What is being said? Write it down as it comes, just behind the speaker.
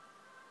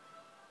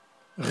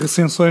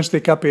Recensões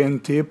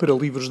TKPNT para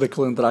livros da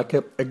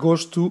Kalandraka,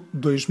 agosto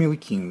de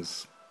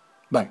 2015.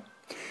 Bem,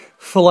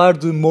 falar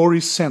de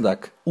Maurice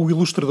Sendak, o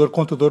ilustrador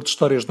contador de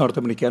histórias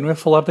norte-americano, é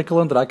falar da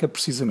Kalandraka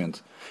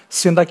precisamente.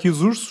 Sendak e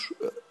os Ursos,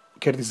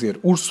 quer dizer,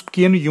 Urso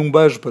Pequeno e Um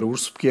Beijo para o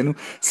Urso Pequeno,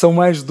 são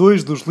mais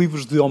dois dos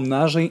livros de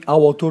homenagem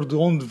ao autor de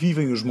Onde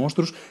Vivem os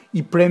Monstros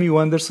e Prémio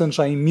Anderson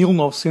já em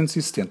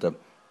 1970.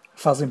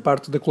 Fazem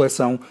parte da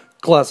coleção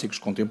Clássicos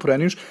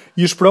Contemporâneos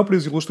e as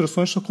próprias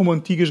ilustrações são como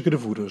antigas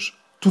gravuras.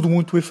 Tudo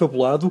muito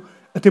efabulado,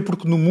 até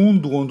porque no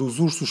mundo onde os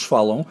ursos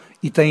falam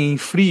e têm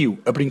frio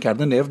a brincar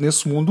na neve,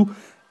 nesse mundo,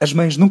 as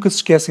mães nunca se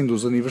esquecem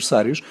dos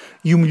aniversários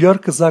e o melhor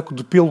casaco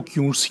de pelo que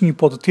um ursinho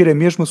pode ter é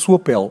mesmo a sua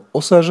pele,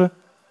 ou seja,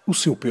 o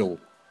seu pelo.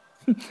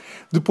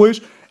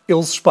 Depois,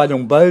 eles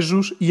espalham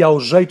beijos e, ao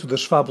jeito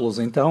das fábulas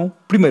então,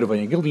 primeiro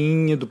vem a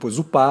galinha, depois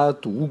o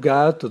pato, o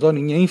gato, a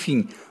doninha,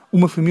 enfim,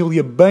 uma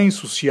família bem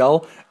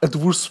social, a de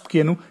urso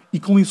pequeno e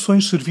com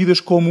lições servidas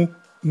como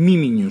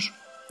miminhos.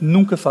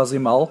 Nunca fazem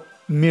mal,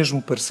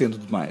 mesmo parecendo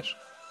demais.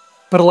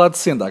 Para lá de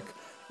Sendak,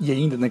 e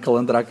ainda na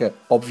Kalandraka,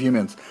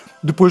 obviamente,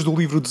 depois do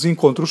livro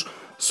Desencontros,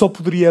 só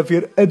poderia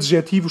haver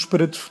adjetivos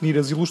para definir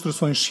as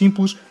ilustrações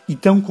simples e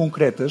tão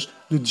concretas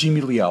de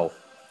Jimmy Liao.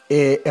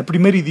 É a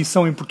primeira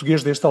edição em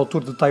português deste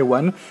autor de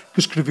Taiwan que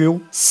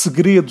escreveu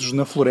Segredos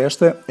na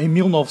Floresta em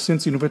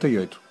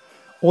 1998.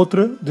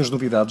 Outra das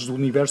novidades do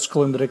universo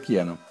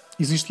kalandrakiano.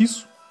 Existe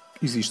isso?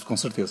 Existe, com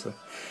certeza.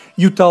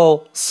 E o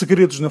tal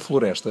Segredos na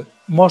Floresta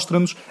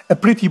mostra-nos a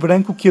preto e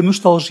branco que a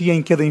nostalgia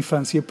em cada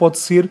infância pode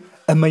ser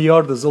a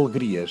maior das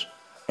alegrias.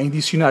 Em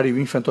dicionário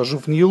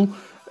infanto-juvenil,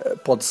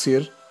 pode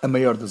ser a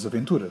maior das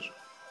aventuras.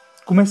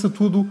 Começa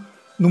tudo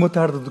numa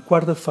tarde de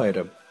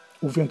quarta-feira,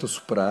 o vento a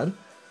soprar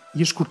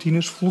e as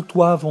cortinas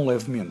flutuavam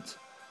levemente.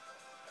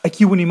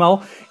 Aqui o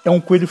animal é um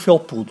coelho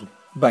felpudo.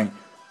 Bem,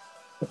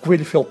 o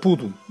coelho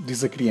felpudo,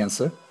 diz a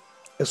criança,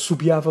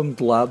 assobiava-me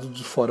de lado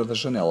de fora da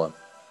janela.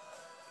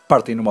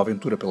 Partem numa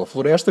aventura pela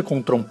floresta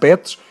com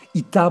trompetes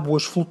e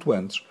tábuas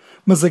flutuantes.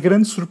 Mas a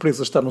grande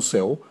surpresa está no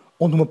céu,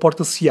 onde uma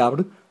porta se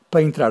abre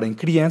para entrarem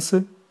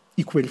criança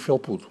e coelho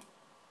felpudo.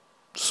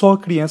 Só a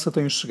criança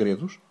tem os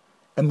segredos,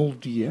 a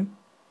melodia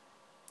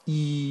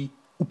e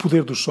o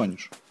poder dos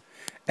sonhos.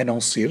 A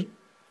não ser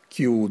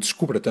que o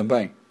descubra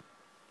também.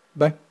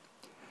 Bem,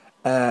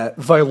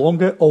 vai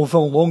longa ou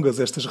vão longas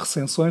estas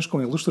recensões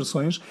com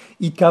ilustrações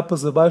e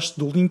capas abaixo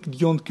do link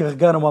de onde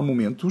carregaram há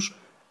momentos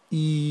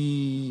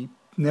e,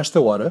 nesta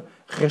hora,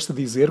 resta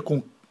dizer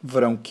com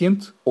verão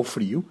quente ou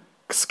frio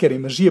que se querem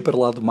magia para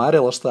lá do mar,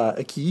 ela está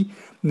aqui,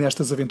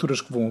 nestas aventuras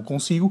que vão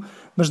consigo,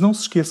 mas não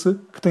se esqueça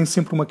que tem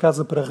sempre uma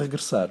casa para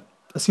regressar.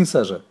 Assim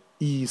seja.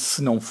 E,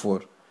 se não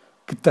for,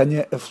 que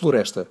tenha a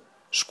floresta,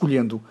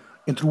 escolhendo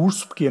entre o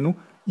urso pequeno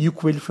e o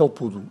coelho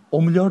felpudo.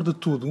 Ou melhor de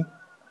tudo,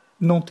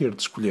 não ter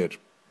de escolher.